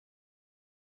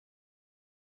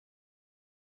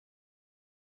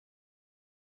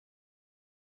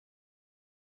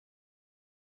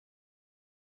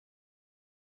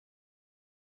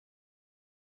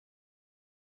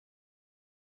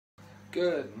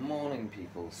Good morning,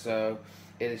 people. So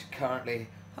it is currently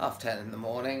 10:30 in the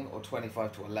morning, or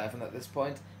 25 to 11 at this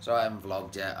point. So I haven't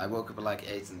vlogged yet. I woke up at like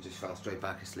 8 and just fell straight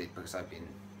back asleep because I've been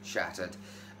shattered.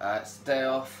 It's the day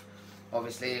off.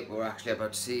 Obviously, we're actually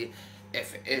about to see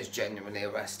if it is genuinely a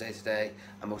rest day today.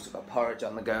 I'm also got porridge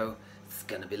on the go. It's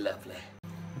gonna be lovely.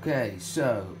 Okay,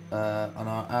 so on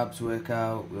our abs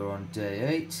workout, we're on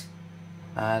day 8,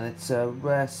 and it's a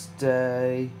rest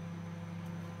day.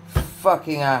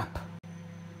 Fucking app.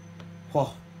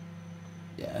 Whoa.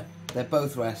 Yeah, they're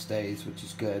both rest days, which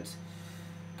is good,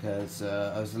 because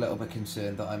I was a little bit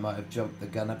concerned that I might have jumped the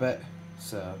gun a bit.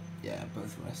 So yeah,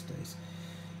 both rest days.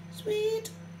 Sweet.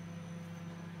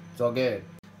 It's all good.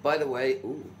 By the way,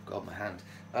 ooh, got my hand.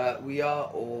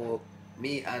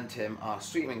 Me and Tim are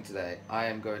streaming today. I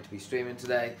am going to be streaming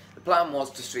today. The plan was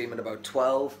to stream at about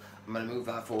 12. I'm going to move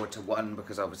that forward to 1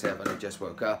 because obviously I've only just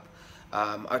woke up.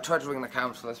 I tried to ring the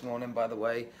council this morning, by the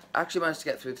way. I actually managed to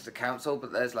get through to the council,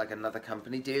 but there's like another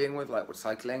company dealing with like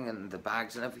recycling and the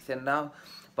bags and everything now.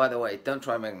 By the way, don't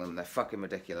try and ring them, they're fucking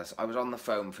ridiculous. I was on the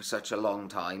phone for such a long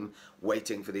time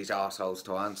waiting for these arseholes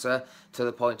to answer, to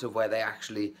the point of where they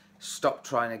actually stopped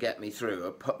trying to get me through,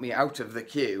 or put me out of the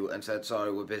queue and said,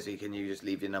 sorry, we're busy, can you just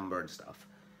leave your number and stuff.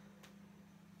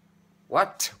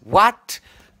 What?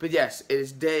 But yes, it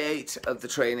is day 8 of the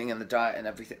training and the diet and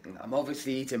everything. I'm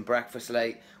obviously eating breakfast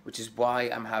late, which is why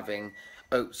I'm having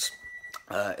oats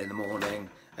in the morning,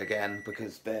 again,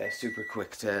 because they're super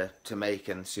quick to make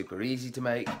and super easy to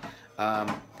make.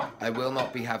 I will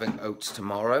not be having oats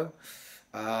tomorrow,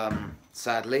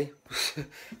 sadly,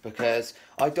 because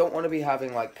I don't want to be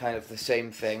having like kind of the same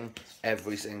thing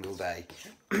every single day,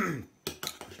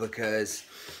 because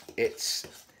it's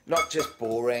not just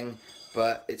boring,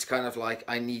 but it's kind of like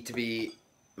I need to be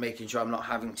making sure I'm not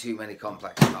having too many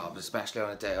complex carbs, especially on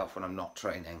a day off when I'm not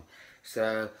training.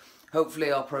 So hopefully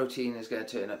our protein is going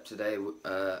to turn up today,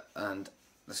 and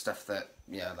the stuff that,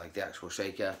 yeah, like the actual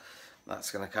shaker,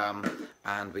 that's going to come,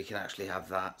 and we can actually have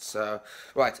that. So,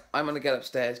 right, I'm going to get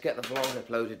upstairs, get the vlog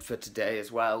uploaded for today as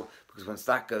well, because once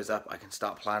that goes up, I can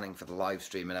start planning for the live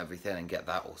stream and everything and get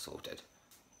that all sorted.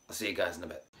 I'll see you guys in a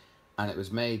bit. And it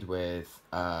was made with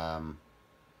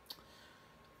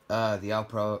the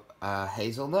Alpro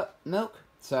hazelnut milk.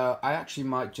 So I actually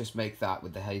might just make that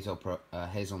with the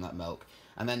hazelnut milk,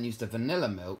 and then use the vanilla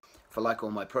milk for like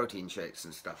all my protein shakes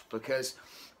and stuff, because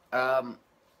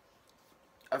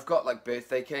I've got like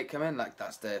birthday cake coming, like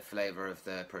that's the flavour of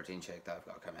the protein shake that I've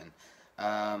got coming.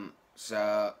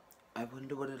 So I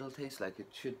wonder what it'll taste like. It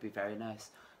should be very nice.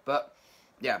 But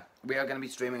yeah, we are going to be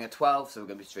streaming at 12, so we're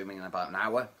going to be streaming in about an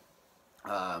hour.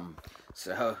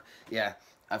 So yeah,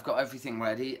 I've got everything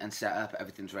ready and set up,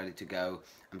 everything's ready to go.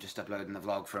 I'm just uploading the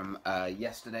vlog from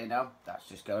yesterday now. That's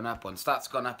just going up. Once that's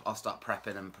gone up, I'll start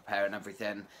prepping and preparing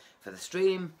everything for the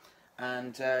stream.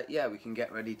 And yeah, we can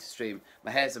get ready to stream.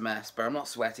 My hair's a mess, but I'm not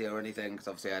sweaty or anything, because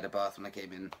obviously I had a bath when I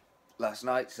came in last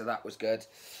night, so that was good.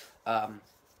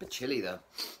 Bit chilly though.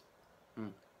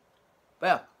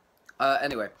 But yeah,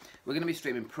 anyway, we're going to be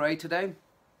streaming Prey today.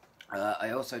 I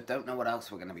also don't know what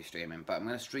else we're going to be streaming, but I'm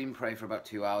going to stream Prey for about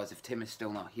 2 hours. If Tim is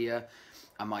still not here,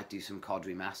 I might do some COD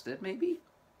Remastered, maybe?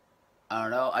 I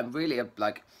don't know. I'm really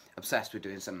like obsessed with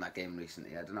doing some of that game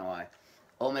recently. I don't know why.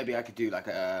 Or maybe I could do like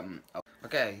a...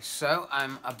 Okay, so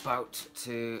I'm about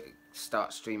to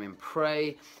start streaming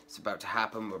Prey. It's about to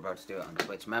happen. We're about to do it on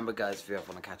Twitch. Remember, guys, if you ever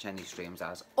want to catch any streams,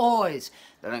 as always,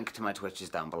 the link to my Twitch is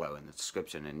down below in the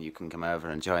description, and you can come over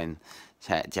and join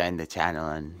the channel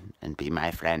and be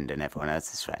my friend and everyone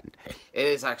else's friend. It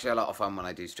is actually a lot of fun when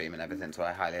I do stream and everything, so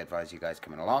I highly advise you guys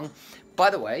coming along. By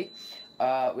the way,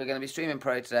 we're going to be streaming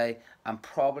Prey today. I'm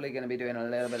probably going to be doing a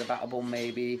little bit of Battle,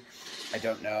 maybe. I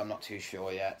don't know. I'm not too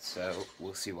sure yet, so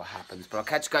we'll see what happens. But I'll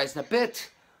catch you guys in a bit.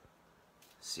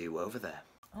 See you over there.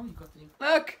 Oh, you got the...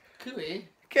 Look! Cooey.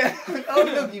 Oh,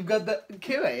 look, you've got the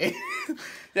kiwi.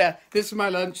 Yeah, this is my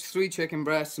lunch. 3 chicken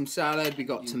breasts, some salad. We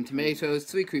got some tomatoes,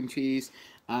 3 cream cheese,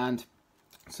 and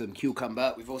some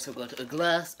cucumber. We've also got a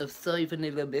glass of soy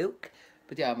vanilla milk.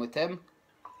 But yeah, I'm with Tim.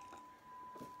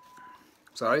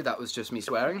 Sorry, that was just me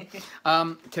swearing.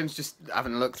 Tim's just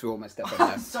having a look through all my stuff in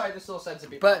there. Sorry, this all sounds a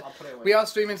bit... But we are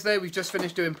streaming today. We've just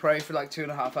finished doing Prey for like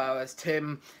 2.5 hours.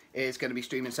 Tim is going to be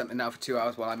streaming something now for 2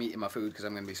 hours while I'm eating my food, because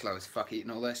I'm going to be slow as fuck eating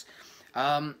all this.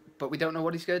 But we don't know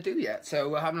what he's going to do yet. So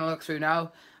we're having a look through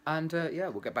now. And yeah,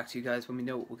 we'll get back to you guys when we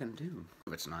know what we're going to do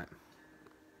for tonight.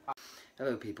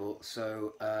 Hello, people.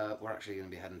 So we're actually going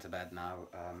to be heading to bed now.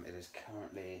 It is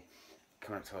currently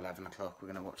coming up to 11 o'clock. We're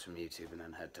going to watch some YouTube and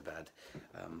then head to bed.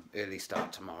 Early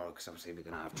start tomorrow, because obviously we're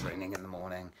going to have training in the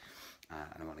morning.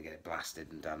 and I want to get it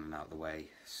blasted and done and out of the way,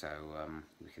 so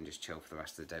we can just chill for the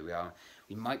rest of the day.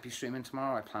 We might be streaming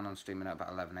tomorrow. I plan on streaming at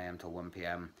about 11 AM till 1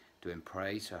 PM doing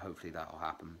Prey, so hopefully that'll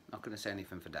happen. Not going to say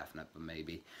anything for definite, but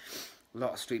maybe. A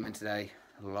lot of streaming today,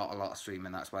 a lot of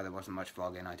streaming. That's why there wasn't much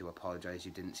vlogging. I do apologise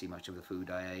you didn't see much of the food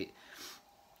I ate,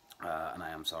 and I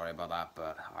am sorry about that,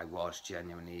 but I was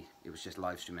genuinely, it was just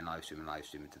live streaming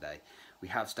today. We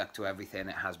have stuck to everything.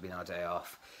 It has been our day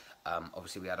off.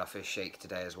 Obviously we had our fish shake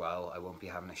today as well. I won't be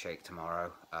having a shake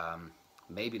tomorrow,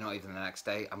 maybe not even the next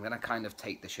day. I'm going to kind of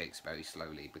take the shakes very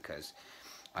slowly because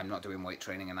I'm not doing weight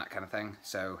training and that kind of thing,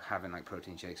 so having like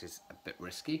protein shakes is a bit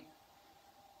risky.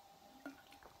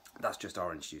 That's just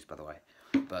orange juice, by the way.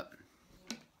 But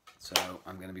so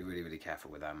I'm going to be really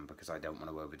careful with them because I don't want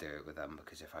to overdo it with them,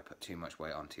 because if I put too much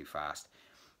weight on too fast,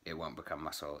 it won't become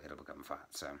muscle, it'll become fat.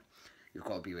 So you've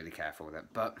got to be really careful with it,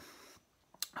 but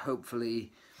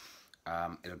hopefully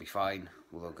it'll be fine.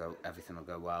 Everything will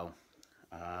go well.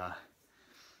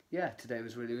 Yeah, today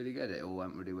was really good. It all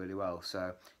went really well.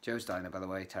 So Joe's Diner, by the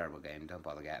way, terrible game, don't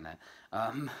bother getting it.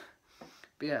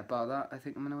 But yeah, bar that, I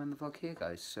think I'm going to end the vlog here,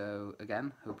 guys. So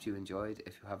again, hope you enjoyed.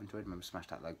 If you have enjoyed, remember to smash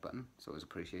that like button. It's always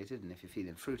appreciated. And if you're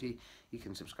feeling fruity, you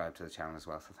can subscribe to the channel as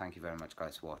well. So thank you very much,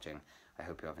 guys, for watching. I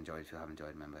hope you have enjoyed. If you have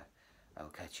enjoyed, remember, I'll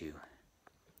catch you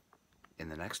in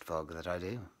the next vlog that I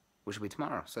do, which will be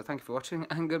tomorrow. So thank you for watching,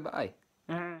 and goodbye.